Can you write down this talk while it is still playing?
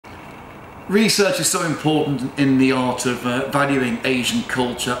Research is so important in the art of valuing Asian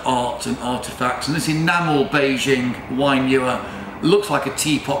culture, art and artifacts, and this enamel Beijing wine ewer looks like a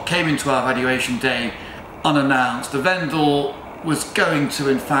teapot, came into our valuation day unannounced. The vendor was going to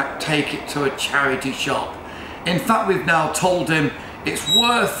in fact take it to a charity shop. In fact, we've now told him it's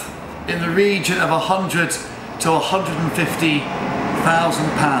worth in the region of 100 to 150,000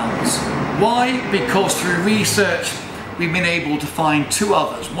 pounds. Why? Because through research we've been able to find two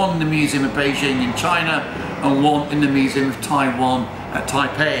others, one in the Museum of Beijing in China and one in the Museum of Taiwan at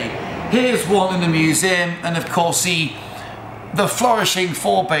Taipei. Here's one in the museum, and of course the flourishing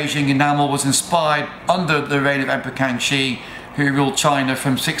for Beijing enamel was inspired under the reign of Emperor Kangxi, who ruled China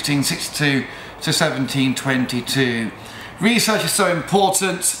from 1662 to 1722. Research is so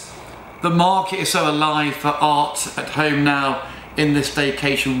important. The market is so alive for art at home now in this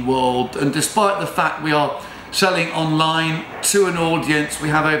staycation world, and despite the fact we are selling online to an audience, we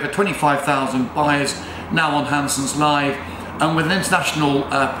have over 25,000 buyers now on Hansons Live, and with an international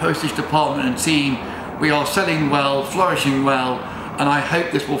postage department and team, we are selling well, flourishing well, and I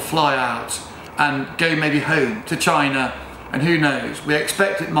hope this will fly out and go maybe home to China, and who knows, we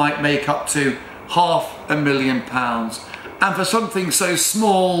expect it might make up to £500,000. And for something so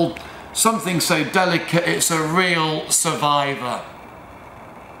small, something so delicate, it's a real survivor.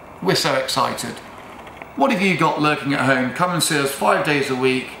 We're so excited. What have you got lurking at home? Come and see us 5 days a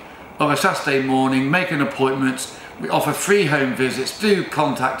week, of a Saturday morning, make an appointment. We offer free home visits. Do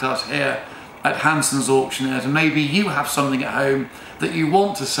contact us here at Hansons Auctioneers, and maybe you have something at home that you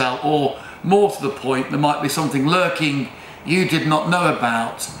want to sell, or more to the point, there might be something lurking you did not know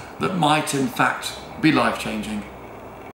about that might in fact be life-changing.